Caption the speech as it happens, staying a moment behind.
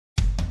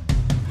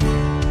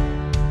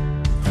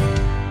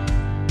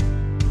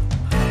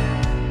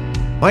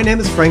My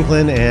name is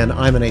Franklin, and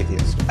I'm an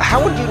atheist.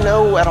 How would you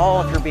know at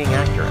all if you're being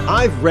accurate?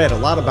 I've read a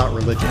lot about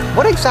religion.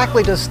 What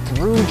exactly does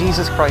through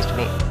Jesus Christ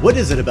mean? What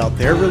is it about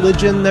their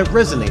religion that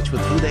resonates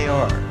with who they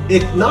are?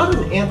 If not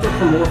an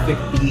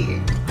anthropomorphic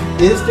being,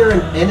 is there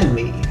an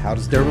enemy? How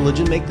does their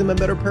religion make them a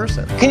better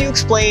person? Can you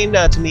explain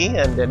to me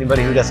and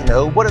anybody who doesn't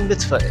know what a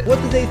mitzvah is?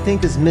 What do they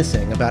think is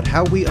missing about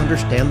how we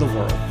understand the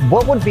world?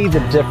 What would be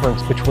the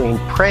difference between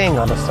praying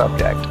on a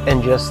subject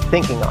and just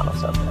thinking on a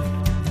subject?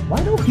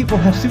 Why don't people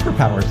have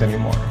superpowers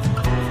anymore?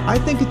 I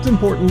think it's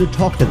important to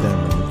talk to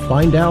them and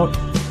find out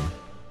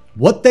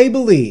what they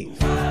believe.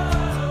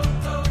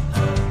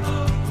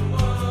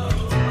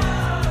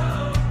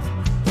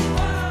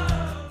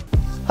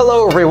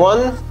 Hello,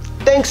 everyone.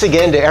 Thanks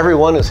again to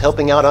everyone who's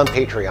helping out on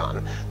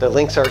Patreon. The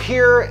links are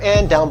here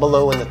and down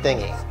below in the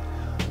thingy.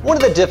 One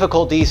of the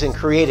difficulties in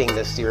creating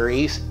this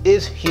series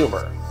is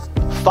humor.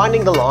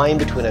 Finding the line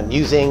between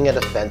amusing and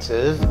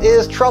offensive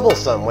is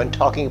troublesome when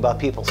talking about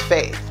people's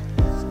faith.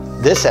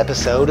 This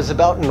episode is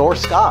about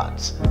Norse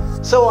gods,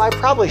 so I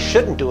probably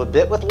shouldn't do a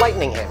bit with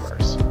lightning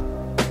hammers.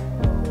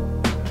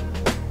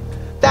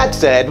 That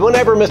said,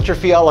 whenever Mr.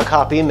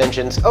 Fjallakappi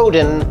mentions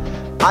Odin,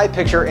 I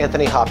picture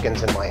Anthony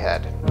Hopkins in my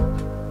head.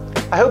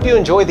 I hope you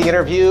enjoyed the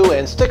interview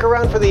and stick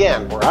around for the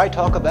end, where I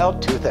talk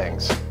about two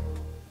things.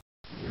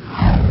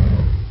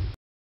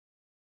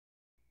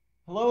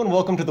 Hello and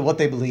welcome to the What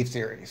They Believe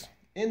series.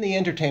 In the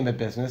entertainment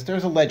business,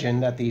 there's a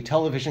legend that the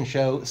television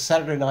show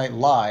Saturday Night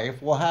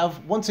Live will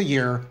have once a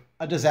year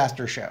a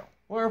disaster show,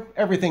 where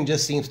everything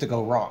just seems to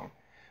go wrong.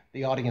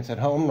 The audience at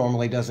home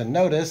normally doesn't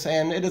notice,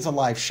 and it is a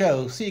live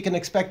show, so you can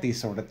expect these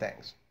sort of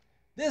things.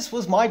 This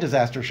was my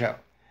disaster show.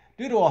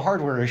 Due to a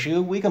hardware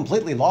issue, we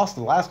completely lost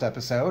the last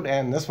episode,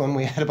 and this one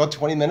we had about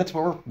 20 minutes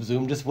where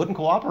Zoom just wouldn't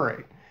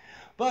cooperate.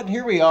 But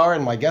here we are,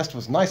 and my guest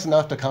was nice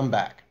enough to come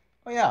back.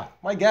 Oh yeah,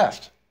 my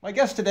guest. My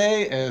guest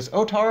today is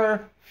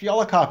Ottar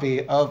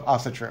Fjallakappi of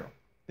Asatru.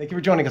 Thank you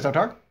for joining us,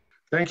 Ottar.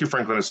 Thank you,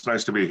 Franklin. It's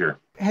nice to be here.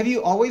 Have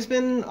you always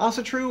been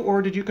Asatru,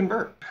 or did you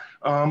convert?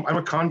 I'm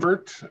a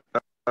convert.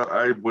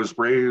 I was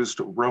raised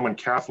Roman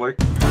Catholic.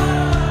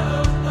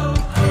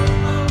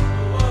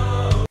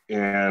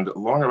 And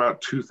along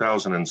about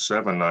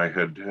 2007, I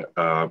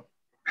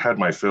had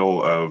my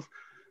fill of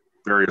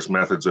various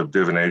methods of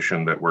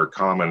divination that were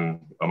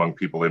common among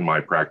people in my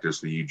practice,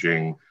 the I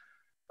Ching,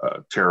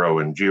 tarot,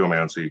 and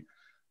geomancy.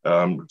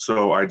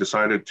 So I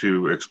decided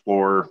to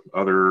explore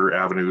other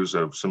avenues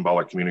of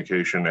symbolic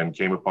communication and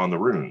came upon the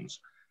runes,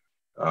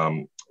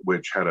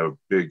 which had a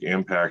big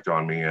impact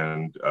on me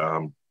and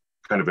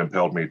kind of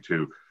impelled me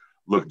to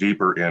look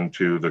deeper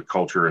into the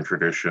culture and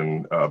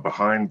tradition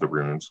behind the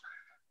runes.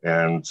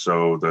 And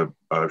so the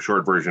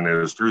short version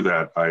is, through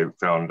that, I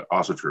found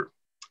Asatru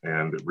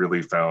and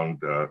really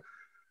found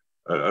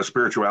a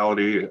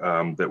spirituality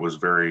that was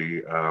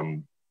very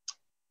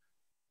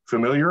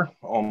familiar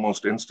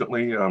almost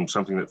instantly,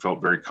 something that felt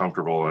very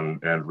comfortable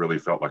and really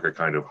felt like a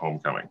kind of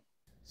homecoming.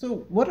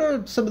 So what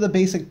are some of the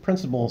basic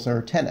principles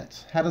or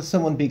tenets? How does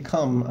someone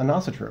become an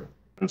Asatru?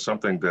 And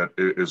something that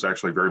is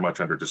actually very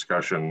much under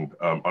discussion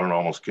on an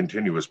almost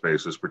continuous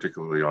basis,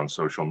 particularly on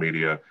social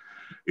media.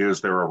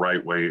 Is there a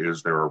right way?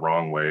 Is there a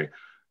wrong way?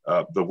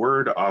 The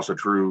word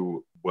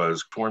Asatru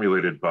was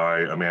formulated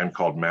by a man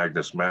called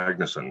Magnus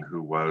Magnusson,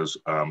 who was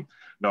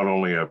not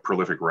only a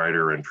prolific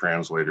writer and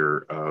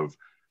translator of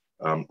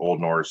Old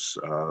Norse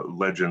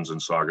legends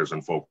and sagas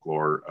and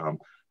folklore,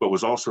 but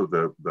was also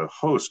the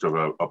host of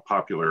a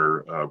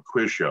popular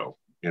quiz show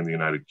in the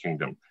United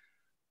Kingdom.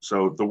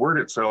 So the word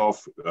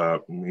itself,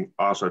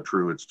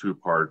 Asatru, it's two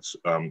parts,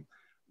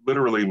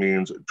 literally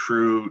means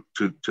true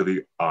to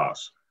the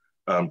As,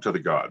 to the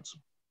gods.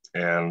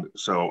 And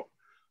so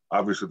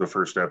obviously the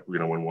first step,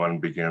 when one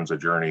begins a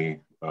journey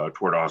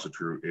toward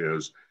Asatru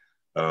is,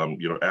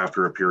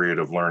 after a period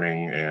of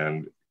learning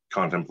and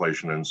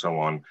contemplation and so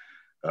on,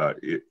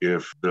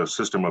 if the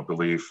system of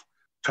belief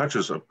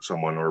touches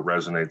someone or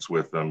resonates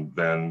with them,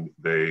 then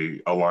they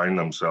align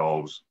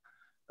themselves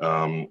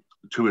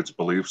to its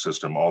belief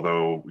system,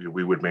 although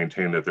we would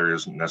maintain that there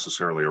isn't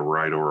necessarily a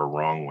right or a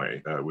wrong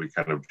way. We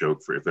kind of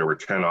joke, if there were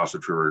 10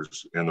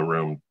 Asatruars in the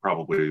room,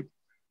 probably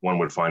one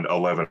would find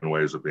 11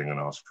 ways of being an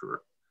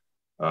Asatruar.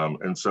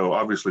 And so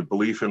obviously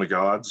belief in the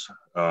gods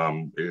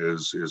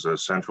is a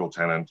central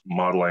tenet,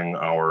 modeling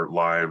our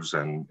lives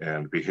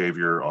and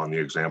behavior on the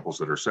examples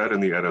that are set in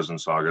the Eddas and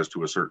sagas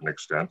to a certain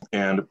extent,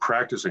 and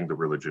practicing the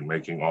religion,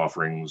 making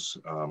offerings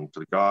to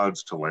the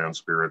gods, to land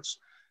spirits,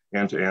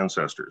 and to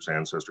ancestors.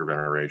 Ancestor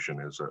veneration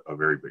is a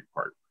very big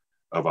part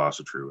of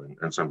Asatru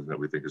and something that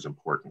we think is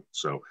important.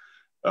 So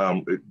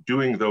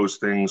doing those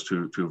things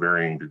to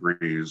varying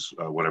degrees,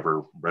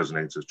 whatever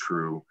resonates as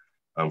true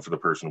for the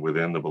person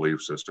within the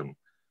belief system,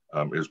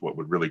 is what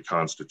would really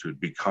constitute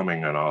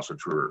becoming an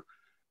Asatruar.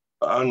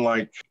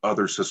 Unlike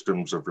other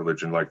systems of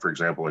religion, like for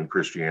example in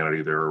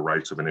Christianity, there are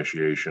rites of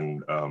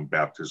initiation,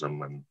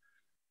 baptism, and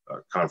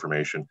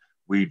confirmation.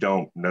 We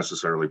don't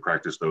necessarily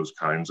practice those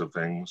kinds of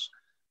things.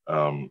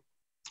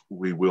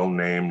 We will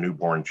name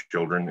newborn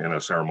children in a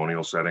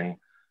ceremonial setting.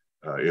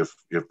 if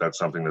that's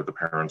something that the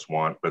parents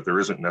want, but there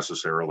isn't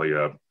necessarily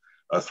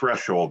a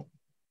threshold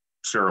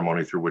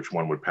ceremony through which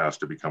one would pass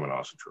to become an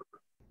Asatru.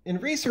 In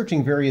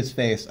researching various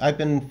faiths, I've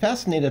been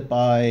fascinated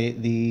by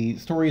the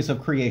stories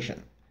of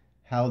creation,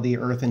 how the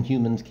earth and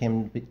humans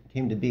came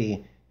to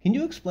be. Can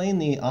you explain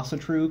the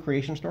Asatru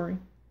creation story?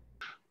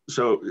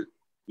 So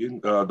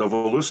the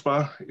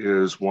Voluspa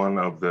is one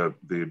of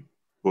the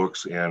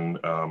books in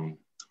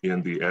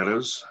the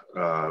Eddas,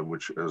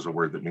 which is a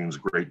word that means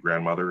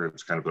great-grandmother.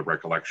 It's kind of the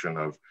recollection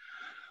of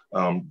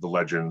the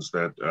legends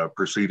that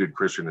preceded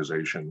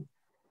Christianization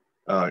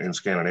in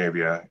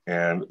Scandinavia.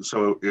 And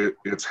so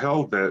it's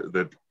held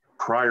that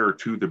prior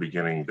to the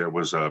beginning, there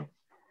was a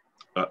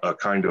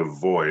kind of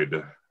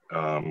void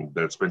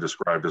that's been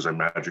described as a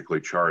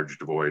magically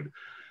charged void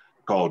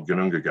called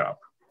Ginnungagap,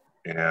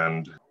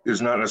 and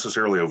is not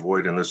necessarily a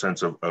void in the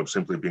sense of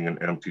simply being an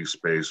empty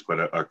space, but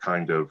a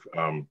kind of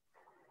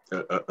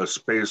a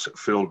space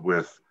filled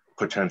with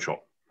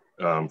potential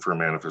for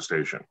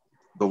manifestation.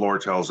 The lore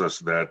tells us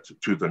that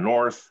to the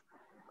north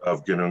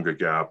of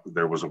Ginnungagap,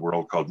 there was a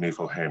world called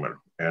Niflheimr,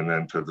 and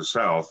then to the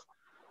south,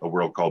 a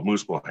world called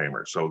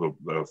Muspelheimr. So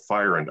the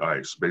fire and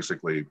ice,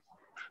 basically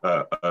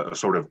a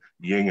sort of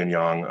yin and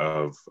yang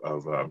of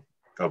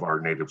our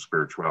native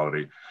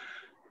spirituality.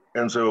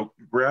 And so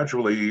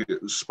gradually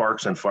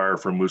sparks and fire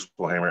from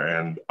Muspelheimr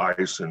and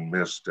ice and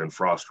mist and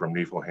frost from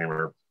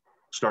Niflheimr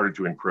started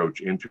to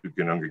encroach into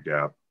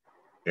Ginnungagap.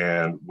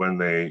 And when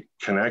they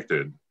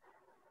connected,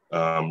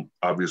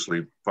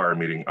 obviously fire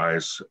meeting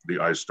ice, the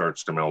ice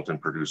starts to melt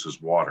and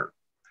produces water.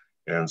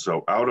 And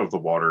so out of the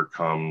water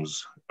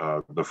comes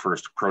the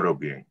first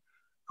proto-being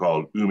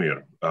called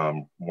Ymir,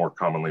 more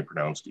commonly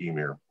pronounced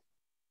Ymir.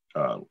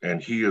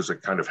 And he is a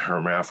kind of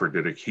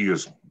hermaphroditic. He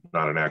is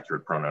not an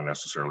accurate pronoun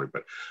necessarily,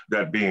 but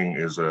that being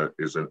is a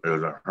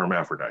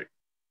hermaphrodite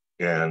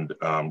and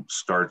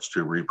starts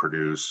to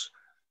reproduce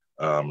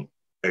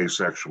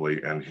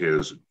asexually. And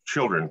his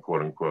children,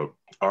 quote unquote,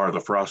 are the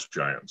frost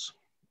giants,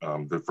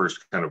 the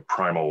first kind of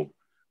primal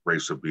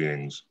race of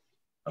beings.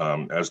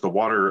 As the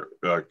water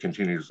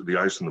continues, the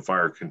ice and the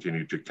fire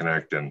continue to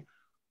connect, and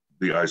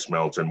the ice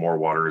melts and more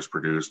water is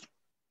produced.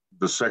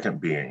 The second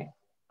being,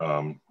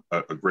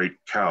 a great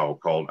cow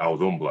called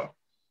Audumbla,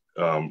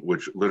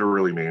 which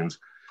literally means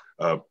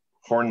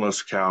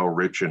hornless cow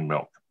rich in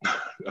milk,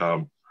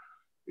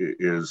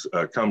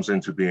 comes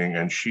into being,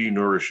 and she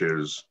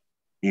nourishes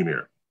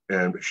Ymir.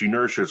 And she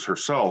nourishes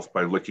herself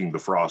by licking the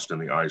frost and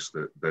the ice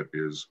that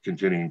is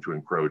continuing to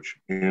encroach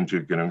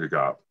into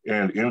Ginnungagap.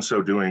 And in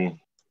so doing,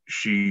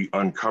 she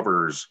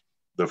uncovers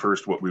the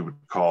first, what we would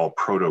call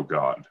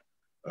proto-god,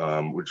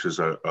 which is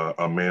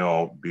a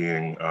male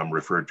being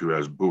referred to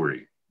as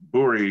Buri.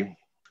 Buri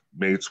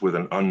mates with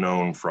an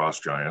unknown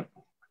frost giant,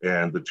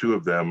 and the two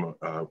of them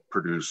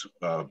produce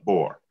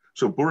Bor.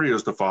 So Buri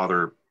is the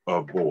father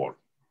of Bor,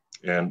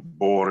 and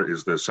Bor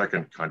is the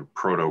second kind of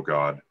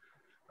proto-god,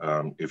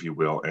 if you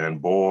will.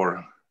 And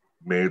Bor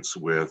mates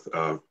with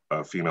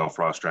a female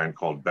frost giant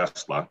called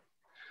Bestla,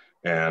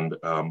 and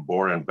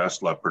Bor and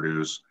Bestla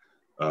produce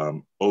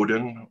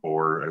Odin,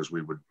 or as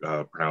we would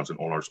pronounce in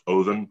Old Norse,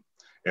 Odin,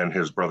 and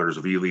his brothers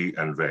Vili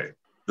and Ve.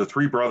 The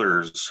three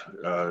brothers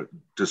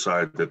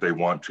decide that they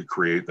want to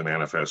create the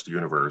manifest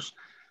universe,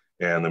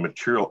 and the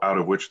material out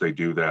of which they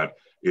do that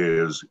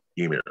is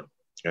Ymir.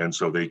 And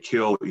so they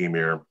kill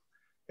Ymir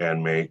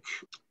and make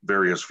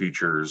various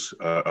features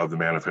of the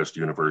manifest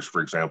universe.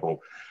 For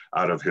example,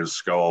 out of his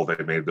skull,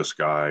 they made the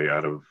sky.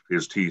 Out of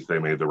his teeth, they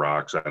made the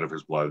rocks. Out of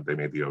his blood, they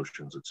made the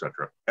oceans,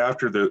 etc.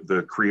 After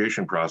the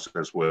creation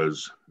process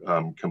was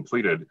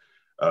completed,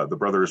 the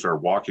brothers are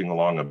walking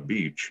along a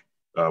beach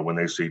when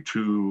they see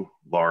two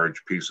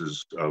large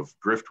pieces of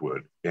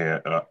driftwood,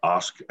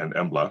 Osk and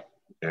Embla,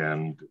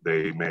 and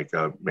they make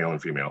a male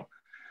and female.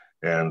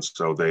 And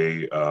so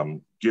they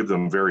give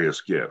them various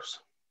gifts,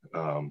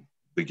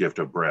 the gift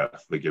of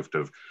breath, the gift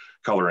of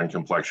color and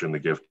complexion, the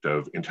gift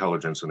of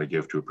intelligence, and the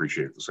gift to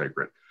appreciate the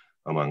sacred,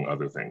 among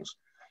other things.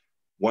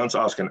 Once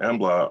Osk and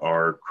Embla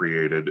are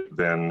created,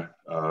 then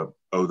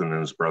Odin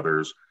and his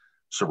brothers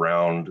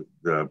surround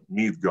the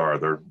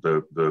Midgard,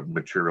 the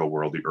material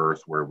world, the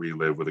earth, where we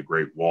live, with a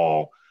great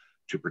wall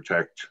to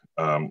protect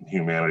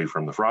humanity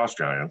from the frost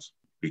giants,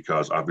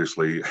 because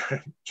obviously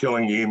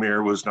killing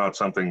Ymir was not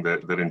something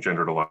that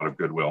engendered a lot of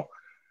goodwill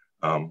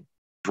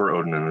for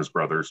Odin and his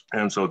brothers.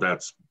 And so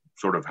that's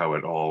sort of how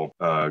it all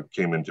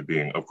came into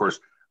being. Of course,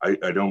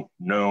 I don't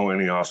know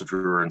any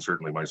Asatru, and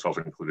certainly myself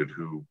included,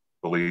 who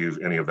believe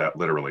any of that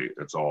literally.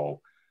 It's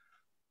all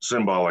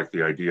symbolic.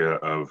 The idea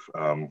of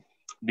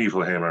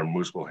Niflheimr and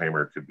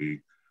Muspelheimr could be,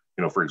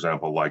 for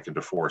example, likened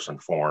to force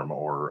and form,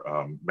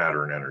 or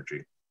matter and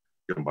energy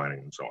combining,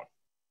 and so on.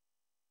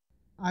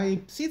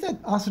 I see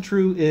that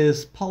Asatru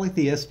is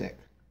polytheistic.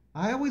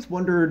 I always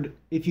wondered,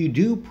 if you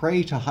do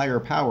pray to higher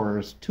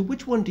powers, to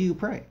which one do you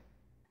pray?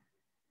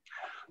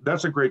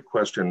 That's a great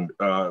question,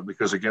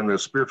 because again, the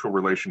spiritual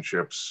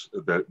relationships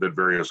that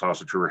various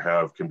Asatru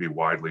have can be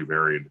widely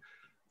varied.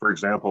 For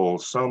example,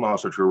 some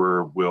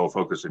Asatru will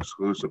focus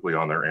exclusively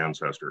on their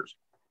ancestors.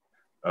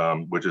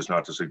 which is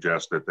not to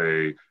suggest that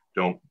they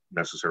don't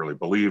necessarily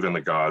believe in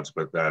the gods,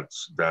 but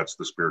that's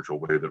the spiritual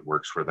way that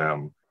works for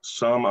them.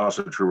 Some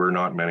Asatruar,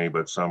 not many,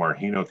 but some are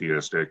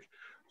henotheistic.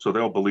 So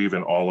they'll believe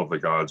in all of the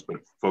gods, but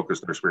focus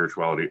their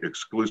spirituality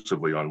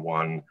exclusively on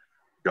one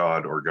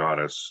god or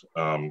goddess.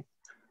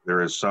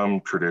 There is some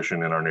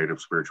tradition in our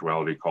native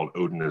spirituality called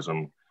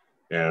Odinism.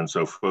 And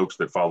so folks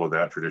that follow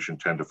that tradition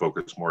tend to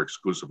focus more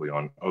exclusively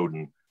on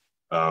Odin,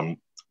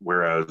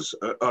 whereas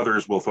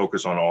others will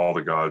focus on all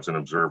the gods and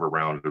observe a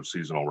round of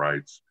seasonal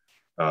rites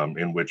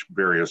in which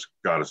various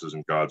goddesses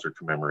and gods are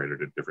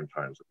commemorated at different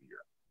times of the year.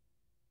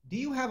 Do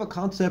you have a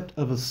concept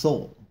of a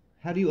soul?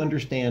 How do you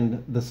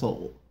understand the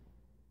soul?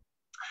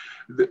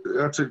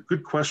 That's a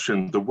good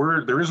question.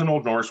 There is an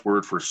Old Norse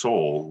word for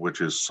soul,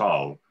 which is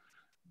sal,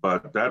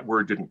 but that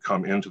word didn't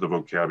come into the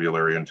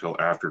vocabulary until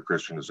after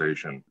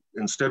Christianization.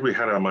 Instead, we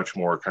had a much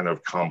more kind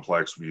of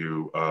complex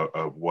view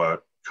of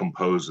what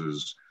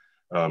composes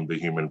the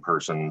human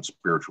person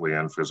spiritually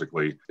and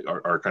physically,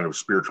 our kind of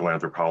spiritual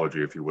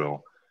anthropology, if you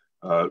will.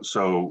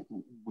 So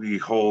we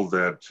hold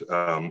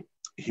that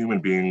human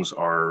beings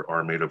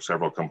are made of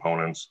several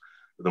components,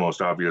 the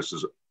most obvious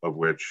of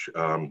which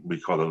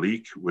we call the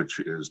leek, which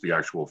is the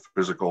actual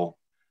physical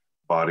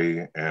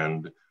body.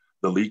 And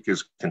the leek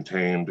is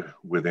contained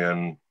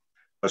within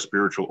a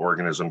spiritual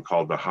organism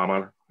called the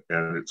hamar.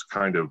 And it's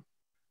kind of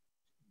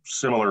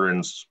similar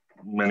in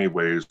many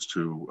ways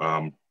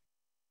to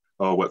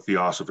what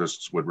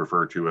theosophists would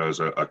refer to as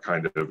a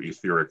kind of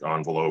etheric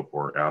envelope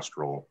or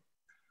astral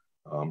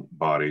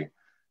body.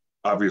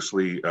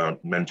 Obviously,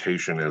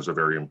 mentation is a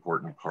very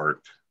important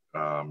part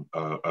of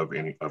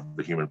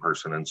the human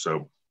person, and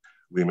so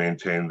we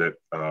maintain that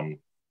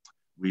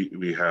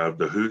we have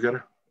the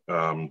huger,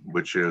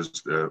 which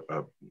is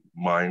the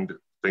mind,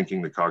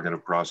 thinking, the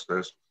cognitive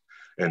process,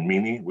 and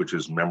mini, which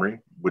is memory,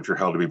 which are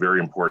held to be very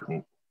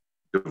important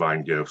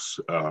divine gifts.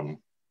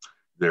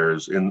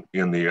 There's in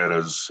the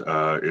Eddas,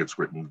 it's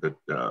written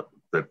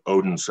that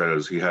Odin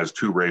says he has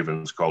two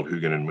ravens called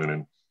Hugin and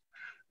Munin,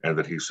 and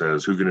that he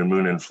says, Hugin and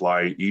Munin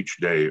fly each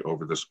day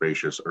over the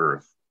spacious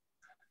earth.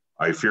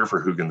 I fear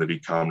for Hugin that he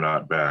come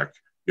not back,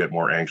 yet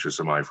more anxious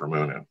am I for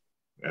Munin.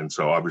 And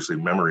so obviously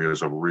memory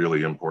is a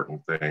really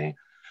important thing.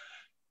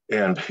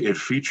 And it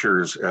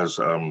features as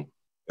a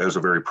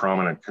very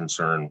prominent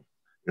concern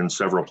in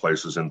several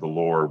places in the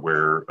lore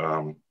where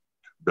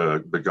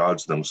the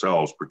gods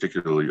themselves,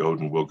 particularly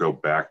Odin, will go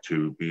back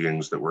to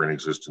beings that were in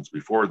existence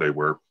before they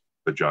were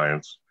the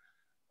giants,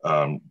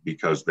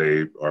 because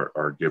they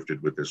are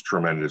gifted with this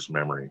tremendous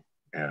memory.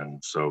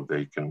 And so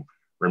they can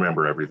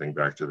remember everything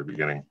back to the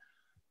beginning.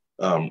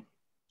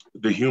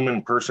 The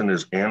human person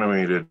is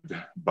animated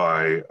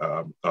by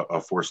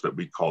a force that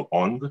we call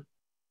ond,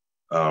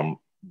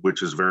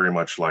 which is very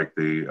much like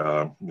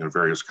the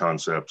various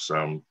concepts,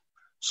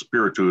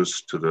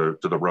 spiritus to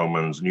the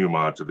Romans,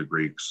 pneuma to the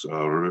Greeks,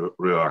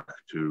 ruach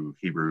to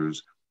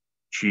Hebrews,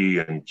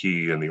 chi and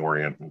ki in the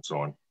Orient, and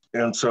so on.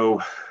 And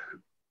so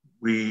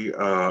we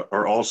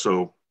are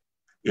also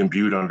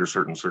imbued under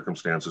certain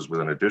circumstances with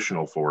an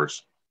additional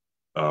force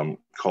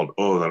called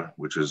Ottar,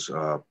 which is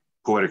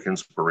poetic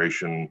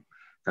inspiration,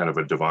 kind of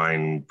a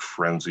divine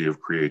frenzy of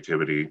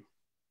creativity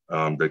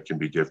that can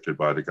be gifted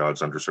by the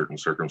gods under certain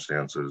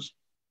circumstances.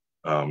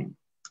 The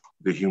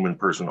human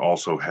person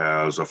also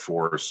has a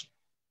force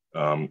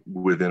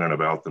within and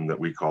about them that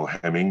we call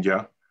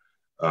hemingya,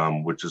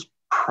 which is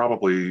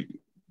probably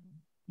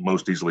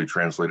most easily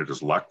translated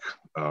as luck,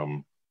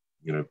 good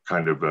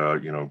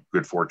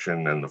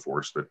fortune and the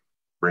force that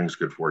brings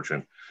good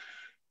fortune.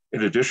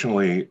 And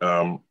additionally,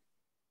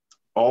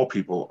 all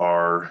people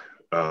are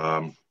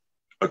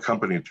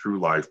accompanied through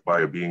life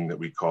by a being that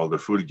we call the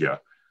furgya,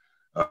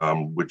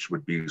 which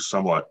would be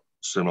somewhat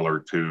similar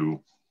to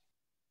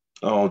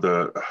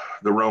the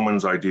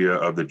Romans' idea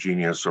of the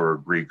genius, or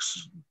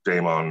Greeks'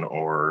 daemon,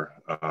 or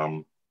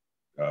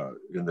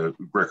in the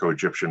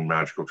Greco-Egyptian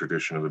magical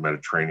tradition of the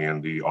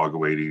Mediterranean, the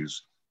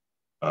Ogoades.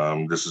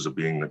 This is a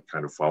being that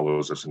kind of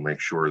follows us and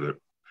makes sure that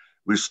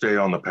we stay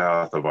on the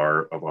path of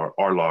our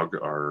log,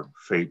 our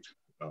fate,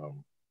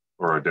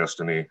 or our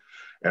destiny,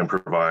 and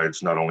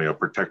provides not only a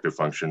protective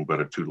function,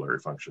 but a tutelary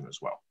function as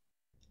well.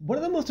 One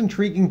of the most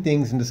intriguing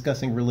things in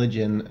discussing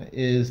religion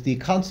is the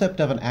concept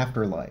of an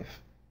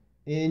afterlife.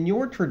 In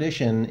your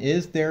tradition,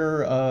 is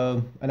there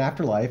an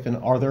afterlife, and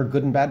are there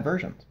good and bad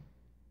versions?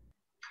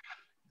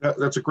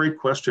 That's a great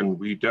question.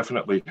 We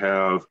definitely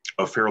have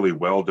a fairly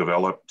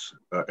well-developed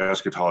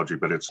eschatology,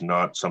 but it's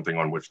not something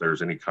on which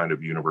there's any kind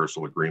of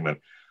universal agreement,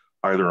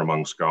 either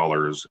among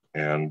scholars.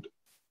 And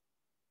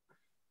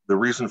the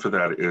reason for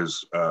that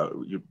is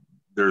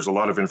there's a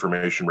lot of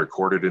information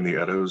recorded in the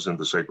Eddas and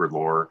the sacred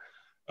lore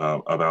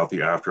about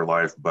the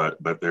afterlife, but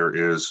there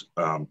is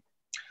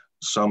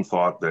some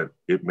thought that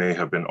it may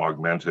have been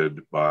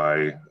augmented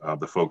by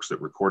the folks that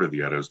recorded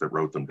the Eddas, that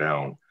wrote them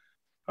down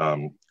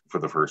for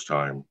the first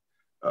time,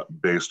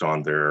 based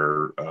on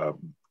their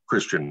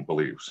Christian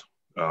beliefs.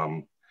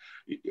 And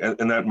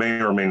that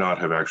may or may not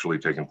have actually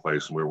taken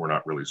place, and we're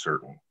not really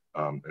certain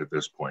at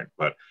this point.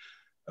 But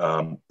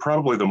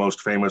Probably the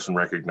most famous and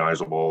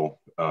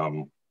recognizable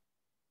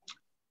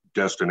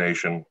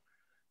destination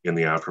in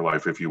the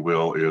afterlife, if you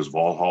will, is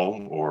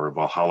Valhalla or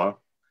Valhalla,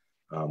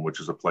 which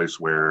is a place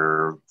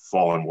where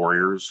fallen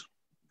warriors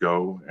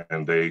go,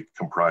 and they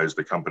comprise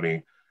the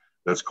company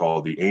that's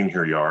called the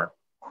Einherjar,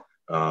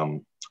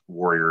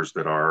 warriors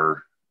that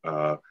are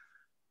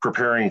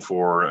preparing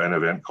for an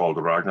event called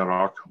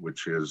Ragnarok,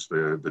 which is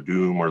the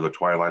doom or the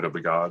twilight of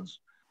the gods,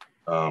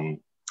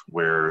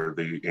 where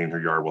the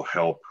Einherjar will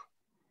help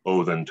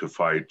Odin to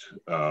fight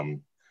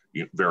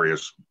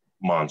various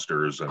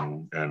monsters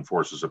and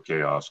forces of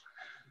chaos.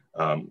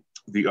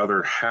 The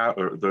other half,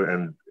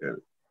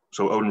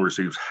 so Odin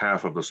receives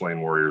half of the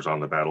slain warriors on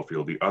the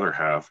battlefield. The other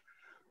half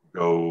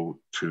go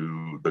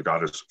to the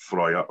goddess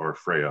Freya,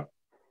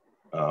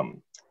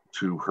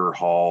 to her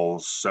hall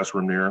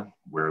Sessrumnir,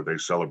 where they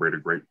celebrate a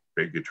great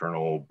big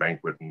eternal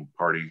banquet and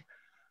party,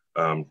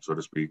 so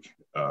to speak.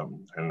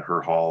 And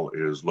her hall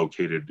is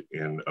located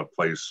in a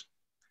place,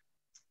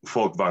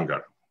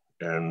 Folkvangar,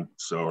 and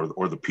so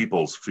or the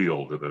people's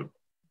field, or the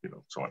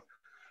so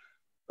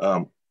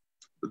on.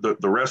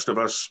 The rest of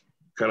us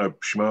kind of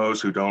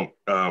schmoes who don't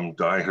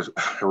die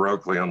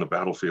heroically on the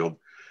battlefield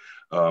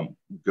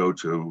go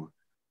to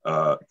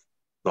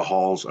the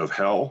halls of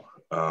hell,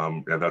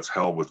 and that's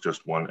hell with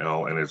just one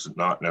L, and it's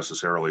not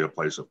necessarily a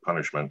place of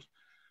punishment.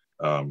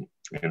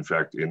 In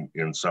fact,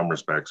 in some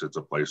respects, it's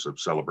a place of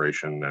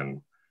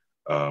celebration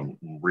and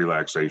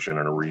relaxation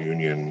and a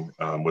reunion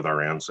with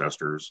our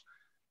ancestors.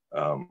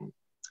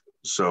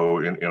 So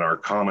in our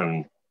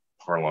common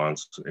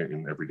parlance,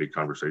 in everyday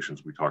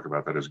conversations, we talk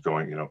about that as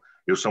going,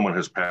 if someone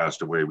has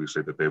passed away, we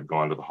say that they've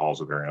gone to the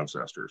halls of their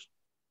ancestors.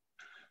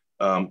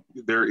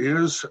 There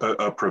is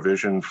a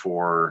provision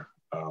for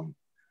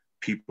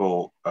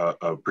people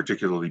of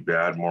particularly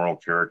bad moral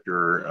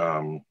character,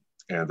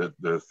 and that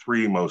the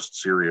three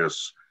most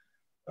serious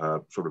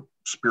sort of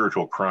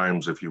spiritual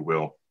crimes, if you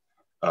will,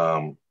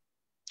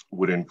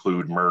 would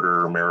include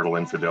murder, marital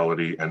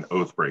infidelity, and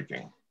oath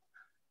breaking.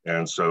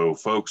 And so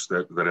folks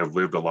that have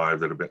lived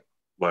lives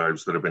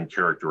that have been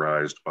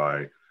characterized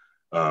by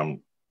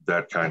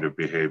that kind of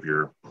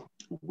behavior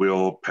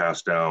will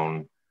pass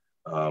down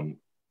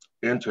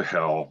into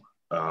hell,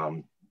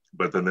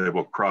 but then they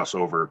will cross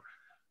over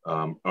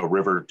a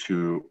river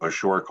to a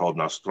shore called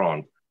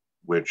Nastrand,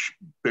 which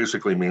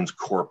basically means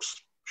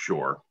corpse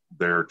shore,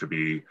 there to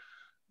be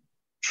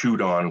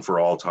chewed on for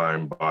all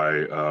time by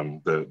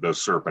the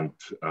serpent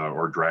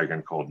or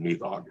dragon called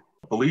Nidhogg.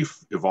 Belief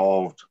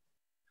evolved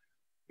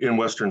in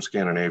Western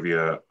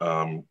Scandinavia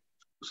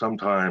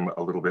sometime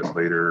a little bit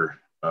later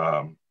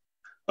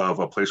of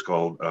a place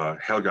called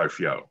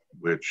Helgafjall,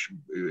 which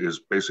is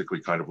basically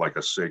kind of like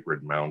a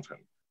sacred mountain.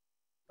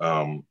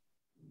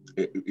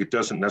 It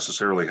doesn't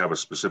necessarily have a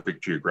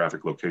specific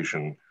geographic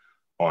location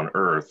on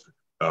Earth.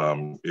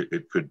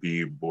 It could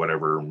be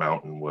whatever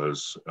mountain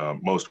was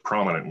most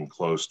prominent and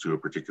close to a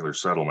particular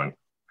settlement.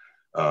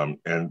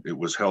 And it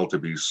was held to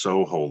be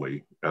so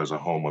holy as a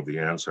home of the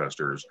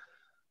ancestors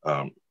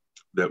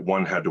that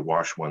one had to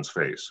wash one's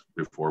face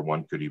before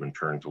one could even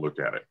turn to look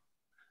at it.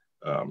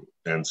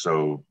 And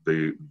so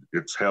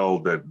it's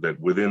held that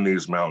within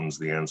these mountains,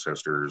 the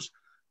ancestors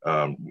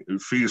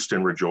feast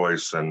and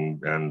rejoice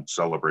and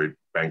celebrate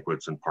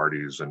banquets and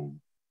parties and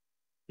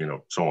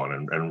so on,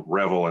 and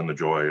revel in the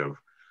joy of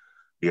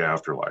the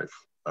afterlife.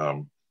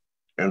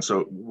 And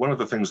so one of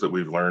the things that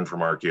we've learned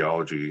from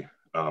archaeology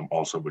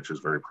also, which is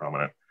very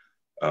prominent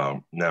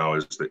now,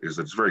 is that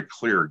it's very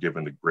clear,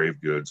 given the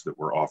grave goods that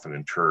were often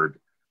interred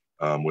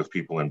with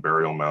people in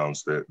burial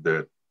mounds, that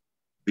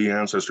the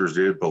ancestors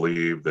did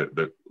believe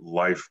that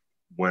life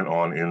went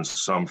on in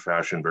some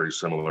fashion very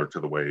similar to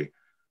the way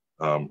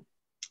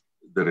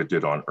that it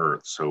did on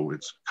Earth. So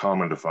it's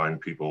common to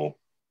find people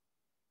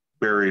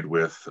buried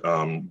with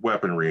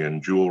weaponry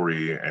and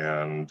jewelry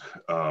and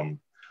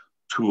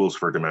tools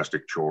for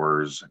domestic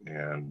chores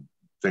and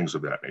things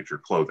of that nature,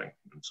 clothing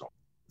and so on.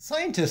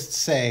 Scientists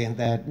say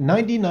that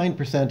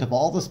 99% of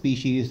all the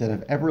species that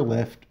have ever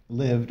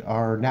lived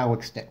are now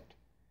extinct.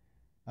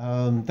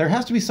 There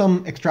has to be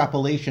some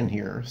extrapolation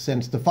here,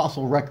 since the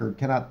fossil record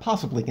cannot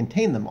possibly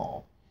contain them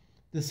all.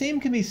 The same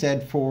can be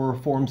said for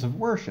forms of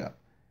worship.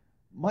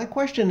 My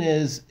question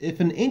is, if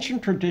an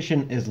ancient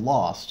tradition is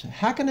lost,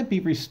 how can it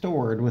be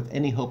restored with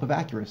any hope of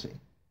accuracy?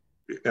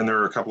 And there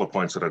are a couple of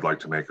points that I'd like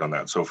to make on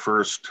that. So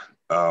first,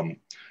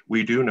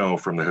 we do know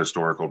from the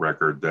historical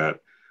record that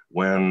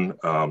when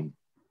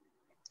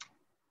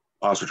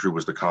Asatru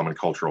was the common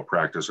cultural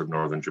practice of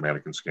Northern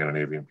Germanic and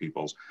Scandinavian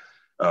peoples,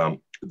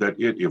 that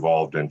it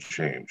evolved and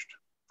changed,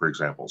 for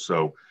example.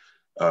 So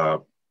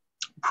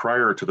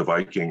prior to the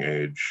Viking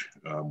Age,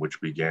 which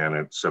began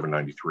at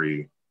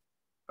 793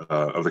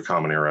 of the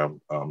Common Era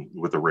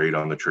with a raid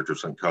on the Church of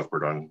St.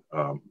 Cuthbert and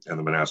the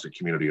monastic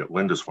community at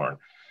Lindisfarne,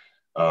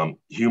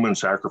 human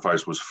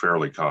sacrifice was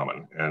fairly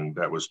common. And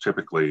that was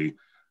typically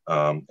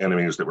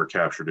enemies that were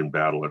captured in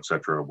battle,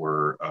 etc.,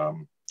 were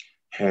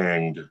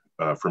hanged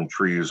from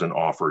trees and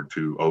offered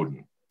to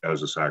Odin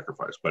as a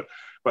sacrifice. But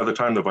by the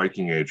time the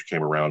Viking Age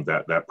came around,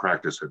 that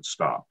practice had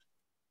stopped.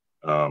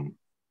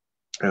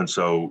 And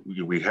so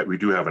we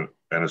do have an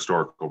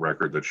historical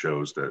record that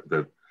shows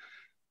that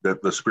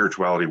the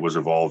spirituality was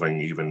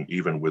evolving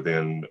even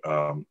within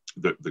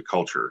the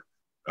culture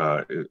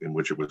in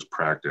which it was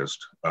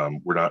practiced.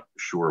 We're not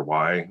sure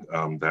why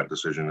that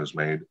decision was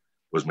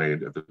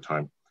made at the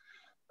time.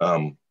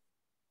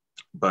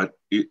 But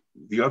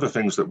the other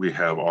things that we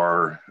have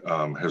are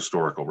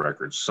historical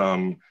records,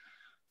 some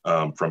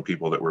from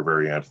people that were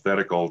very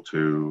antithetical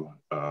to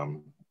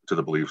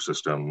the belief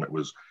system. It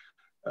was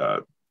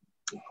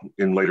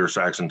in later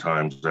Saxon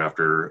times,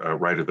 after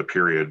right at the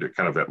period,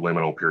 kind of that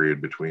liminal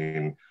period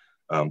between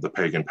the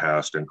pagan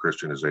past and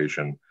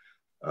Christianization,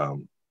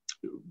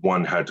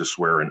 one had to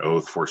swear an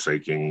oath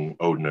forsaking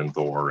Odin and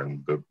Thor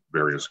and the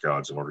various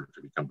gods in order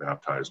to become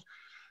baptized.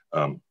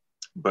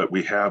 But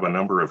we have a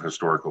number of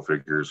historical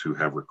figures who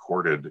have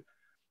recorded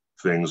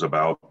things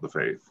about the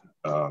faith.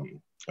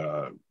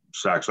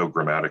 Saxo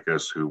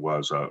Grammaticus, who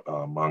was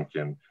a monk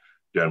in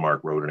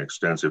Denmark, wrote an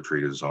extensive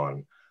treatise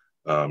on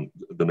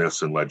the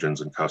myths and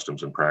legends and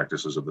customs and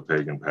practices of the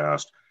pagan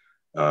past.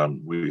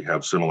 We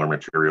have similar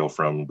material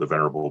from the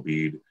Venerable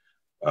Bede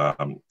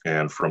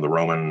and from the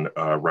Roman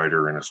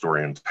writer and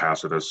historian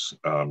Tacitus.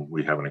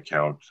 We have an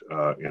account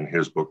in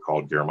his book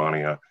called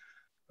Germania,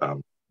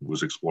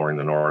 was exploring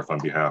the North on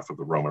behalf of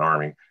the Roman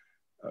army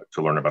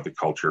to learn about the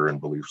culture and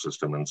belief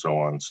system and so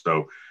on.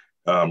 So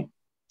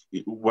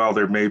while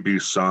there may be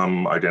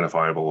some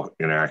identifiable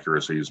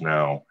inaccuracies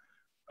now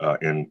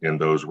in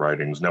those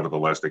writings,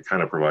 nevertheless, they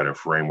kind of provide a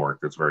framework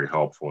that's very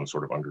helpful in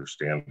sort of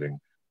understanding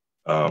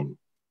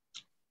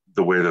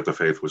the way that the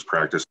faith was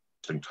practiced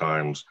in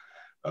times.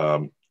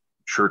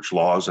 Church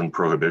laws and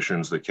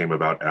prohibitions that came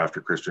about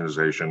after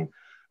Christianization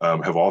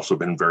have also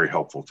been very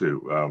helpful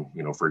too.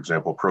 For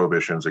example,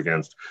 prohibitions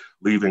against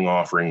leaving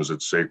offerings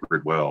at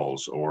sacred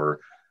wells, or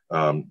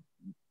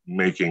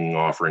making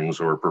offerings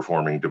or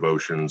performing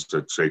devotions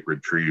at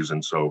sacred trees.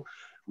 And so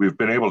we've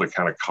been able to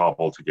kind of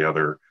cobble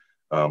together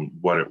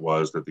what it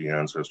was that the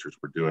ancestors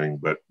were doing,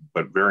 but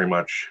very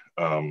much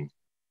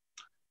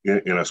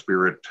in a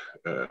spirit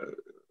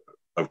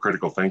of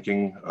critical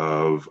thinking,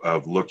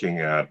 of looking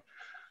at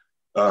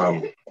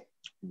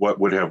what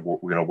would have,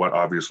 what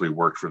obviously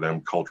worked for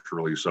them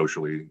culturally,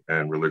 socially,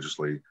 and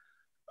religiously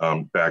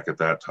back at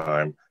that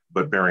time,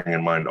 but bearing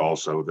in mind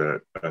also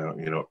that,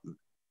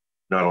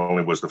 not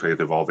only was the faith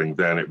evolving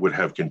then, it would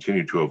have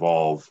continued to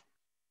evolve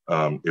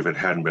if it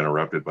hadn't been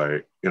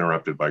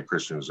interrupted by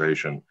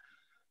Christianization.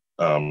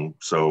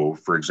 So,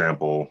 for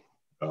example,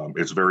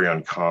 it's very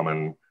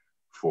uncommon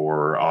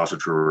for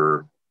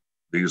Asatruar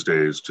these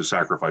days to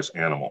sacrifice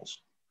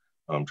animals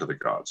to the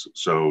gods.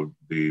 So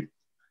the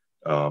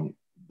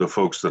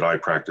folks that I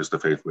practice the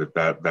faith with,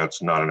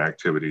 that's not an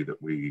activity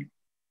that we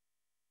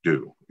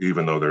do,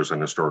 even though there's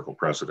an historical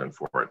precedent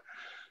for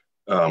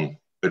it.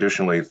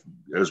 Additionally,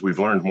 as we've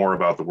learned more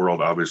about the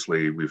world,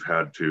 obviously we've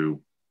had to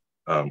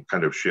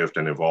kind of shift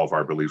and evolve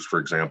our beliefs. For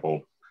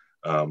example,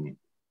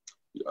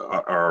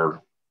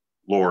 our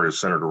lore is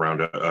centered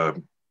around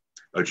a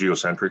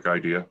geocentric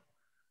idea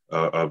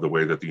of the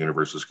way that the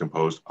universe is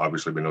composed.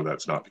 Obviously, we know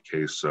that's not the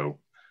case. So,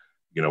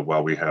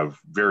 while we have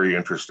very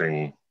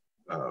interesting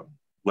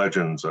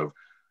legends of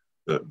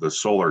the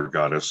solar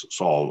goddess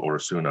Sol, or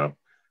Suna,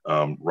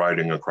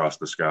 riding across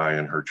the sky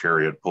in her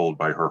chariot pulled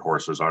by her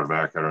horses,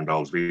 Arvak and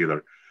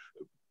Dalsvi,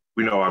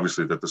 we know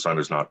obviously that the sun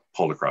is not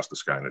pulled across the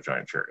sky in a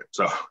giant chariot.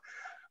 So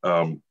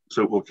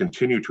it will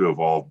continue to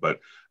evolve. But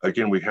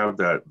again, we have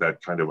that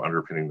kind of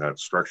underpinning, that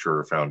structure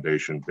or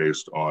foundation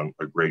based on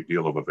a great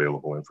deal of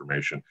available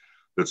information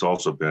that's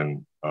also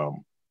been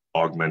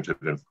augmented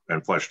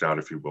and fleshed out,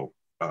 if you will,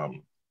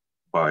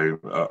 by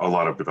a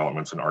lot of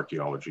developments in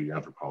archaeology,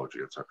 anthropology,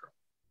 etc.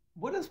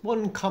 What is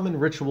one common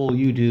ritual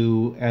you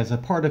do as a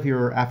part of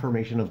your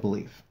affirmation of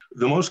belief?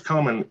 The most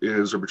common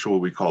is a ritual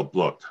we call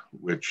blut,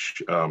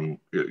 which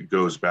it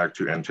goes back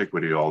to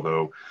antiquity,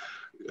 although,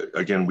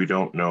 again, we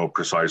don't know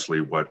precisely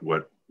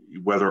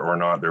whether or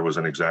not there was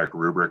an exact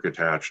rubric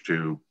attached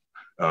to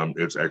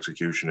its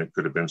execution. It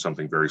could have been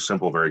something very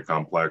simple, very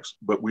complex,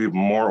 but we've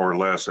more or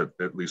less,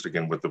 at least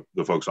again with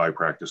the folks I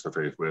practice the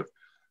faith with,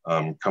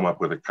 come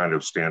up with a kind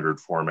of standard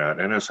format.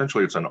 And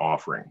essentially it's an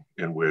offering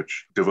in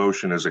which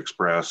devotion is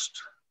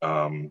expressed,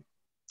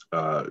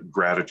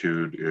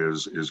 gratitude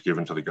is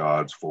given to the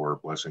gods for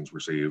blessings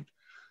received,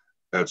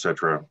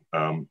 etc.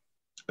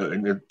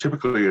 And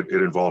typically it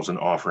involves an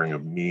offering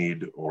of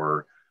mead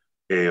or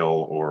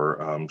ale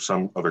or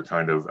some other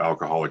kind of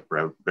alcoholic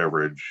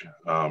beverage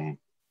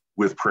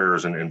with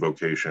prayers and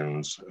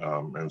invocations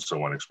and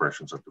so on,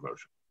 expressions of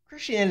devotion.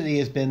 Christianity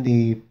has been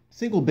the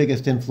single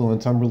biggest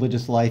influence on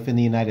religious life in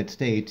the United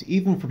States,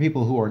 even for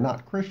people who are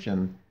not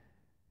Christian.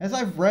 As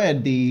I've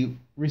read, the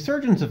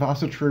resurgence of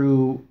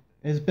Asatru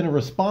has been a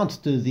response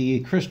to the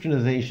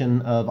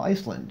Christianization of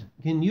Iceland.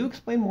 Can you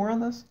explain more on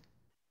this?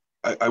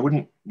 I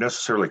wouldn't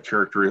necessarily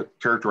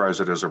characterize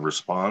it as a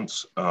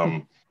response.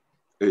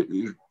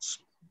 It's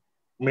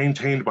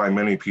maintained by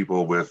many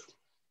people with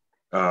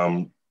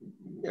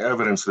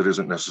evidence that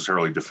isn't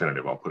necessarily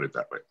definitive, I'll put it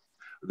that way.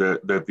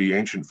 That the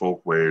ancient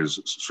folkways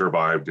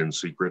survived in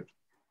secret,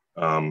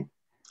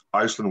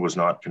 Iceland was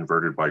not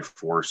converted by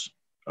force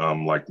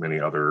like many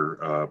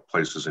other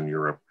places in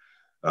Europe.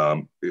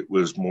 It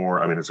was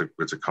more, I mean,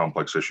 it's a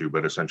complex issue,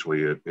 but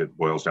essentially it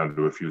boils down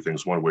to a few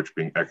things, one of which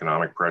being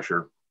economic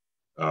pressure,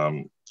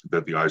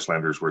 that the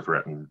Icelanders were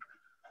threatened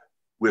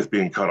with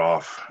being cut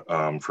off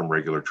from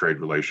regular trade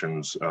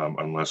relations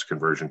unless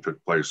conversion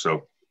took place.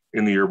 So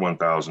in the year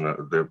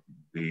 1000,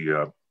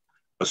 the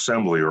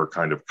assembly, or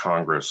kind of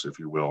Congress, if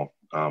you will,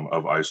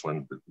 of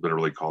Iceland,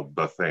 literally called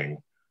the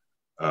Thing,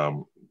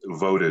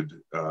 voted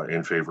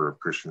in favor of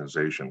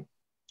Christianization.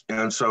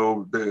 And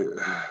so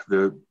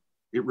Iceland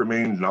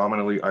remained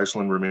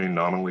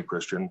nominally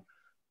Christian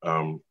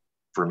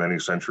for many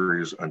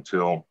centuries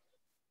until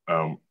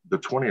the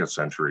 20th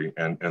century.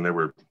 And there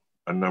were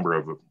a number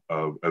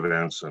of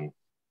events and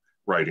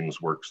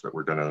works that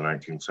were done in the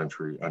 19th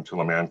century until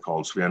a man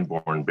called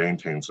Svenborn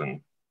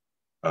Beinteynson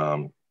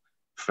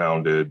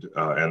founded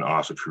an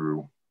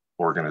Asatru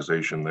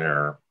organization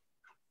there,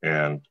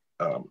 and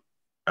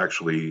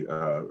actually,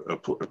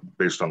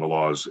 based on the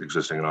laws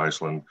existing in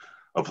Iceland,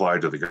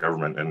 applied to the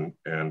government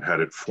and had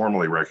it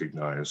formally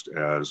recognized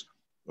as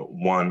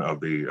one of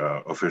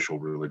the official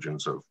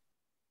religions of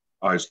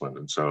Iceland.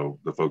 And so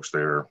the folks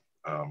there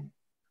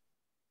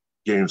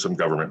gained some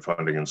government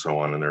funding and so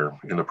on, and they're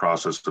in the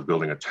process of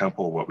building a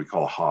temple, what we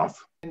call a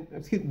Hof.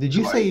 Did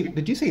you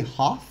say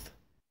Hof?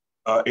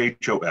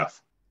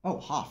 H-O-F. Oh,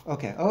 Hof.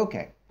 Okay.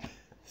 Okay.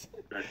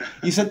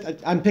 You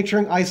said, I'm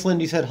picturing Iceland.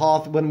 You said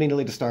Hoth. Went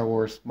immediately to Star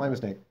Wars. My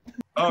mistake.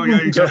 Oh yeah,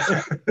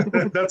 exactly.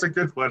 That's a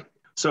good one.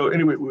 So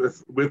anyway,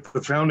 with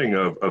the founding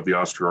of the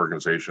Asatru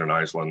organization in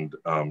Iceland,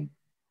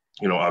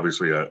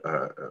 obviously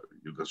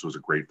this was a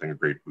great thing, a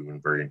great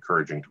boon, very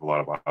encouraging to a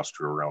lot of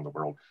Asatru around the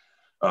world.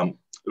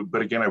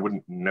 But again, I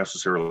wouldn't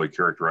necessarily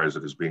characterize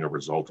it as being a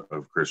result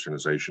of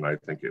Christianization. I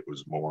think it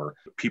was more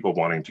people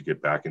wanting to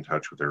get back in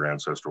touch with their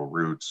ancestral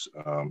roots,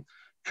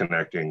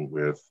 connecting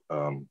with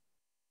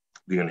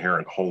the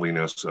inherent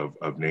holiness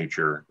of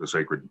nature, the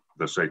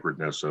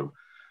sacredness of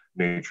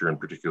nature, and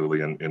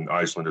particularly in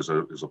Iceland is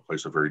a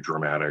place of very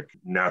dramatic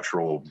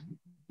natural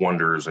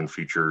wonders and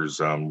features.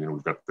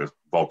 We've got the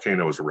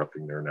volcanoes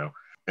erupting there now.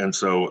 And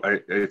so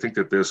I think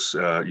that this,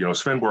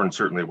 Svenborn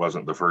certainly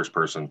wasn't the first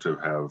person to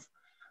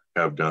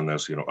have done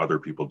this. Other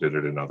people did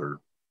it in other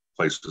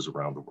places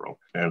around the world.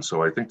 And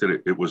so I think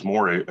that it was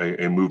more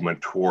a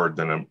movement toward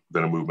than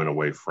a movement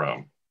away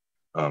from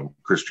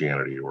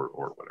Christianity or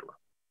whatever.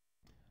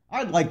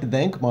 I'd like to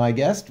thank my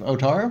guest,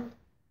 Ottar,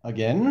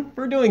 again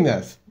for doing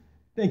this.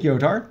 Thank you,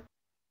 Ottar.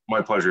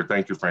 My pleasure.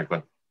 Thank you,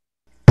 Franklin.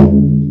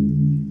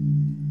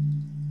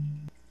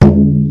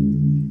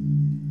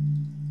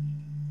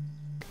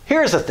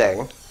 Here's the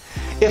thing.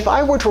 If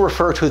I were to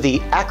refer to the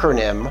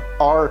acronym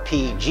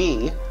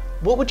RPG,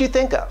 what would you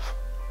think of?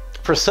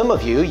 For some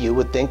of you, you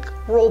would think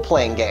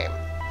role-playing game,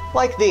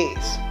 like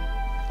these.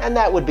 And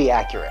that would be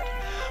accurate.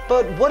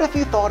 But what if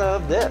you thought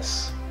of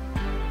this?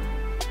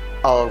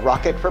 A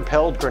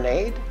rocket-propelled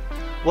grenade?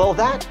 Well,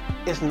 that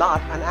is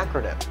not an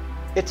acronym.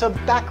 It's a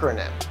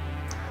backronym.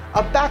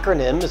 A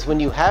backronym is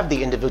when you have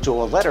the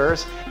individual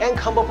letters and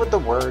come up with the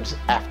words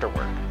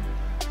afterward.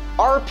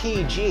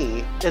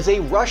 RPG is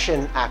a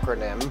Russian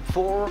acronym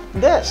for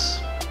this.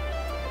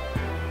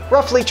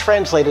 Roughly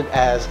translated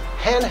as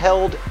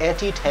Handheld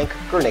Anti-Tank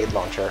Grenade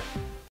Launcher.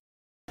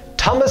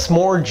 Thomas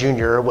More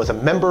Jr. was a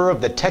member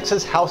of the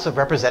Texas House of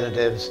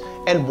Representatives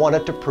and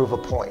wanted to prove a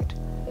point.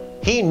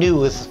 He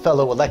knew his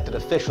fellow elected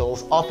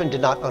officials often did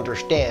not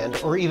understand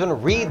or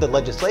even read the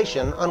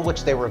legislation on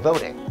which they were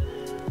voting.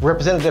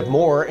 Representative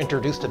Moore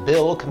introduced a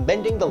bill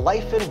commending the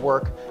life and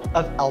work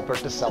of Albert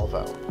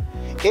DeSalvo.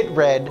 It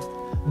read,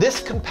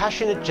 "This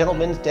compassionate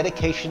gentleman's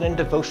dedication and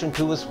devotion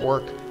to his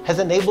work has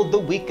enabled the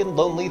weak and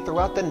lonely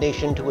throughout the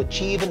nation to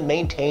achieve and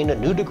maintain a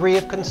new degree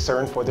of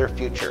concern for their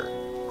future.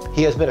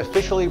 He has been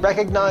officially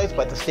recognized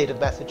by the state of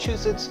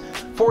Massachusetts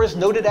for his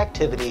noted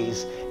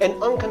activities and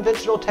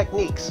unconventional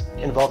techniques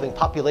involving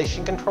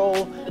population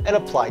control and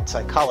applied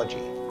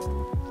psychology."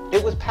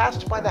 It was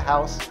passed by the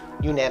House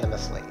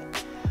unanimously,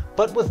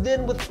 but was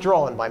then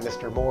withdrawn by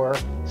Mr. Moore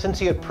since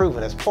he had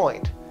proven his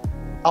point.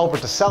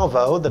 Albert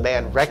DeSalvo, the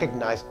man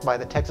recognized by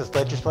the Texas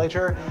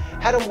legislature,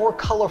 had a more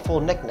colorful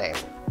nickname,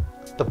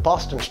 the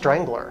Boston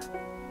Strangler.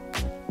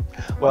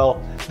 Well,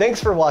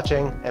 thanks for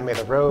watching, and may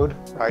the road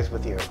rise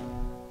with you.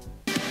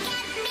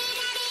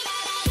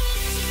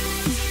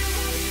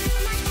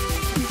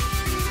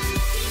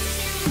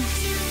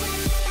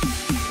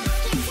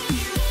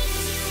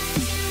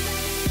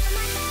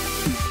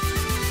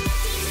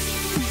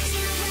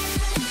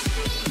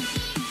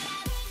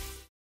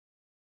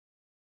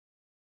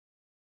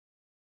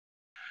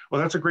 Well,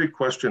 that's a great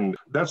question.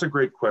 That's a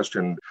great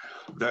question.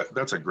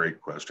 That's a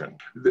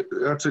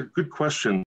good question.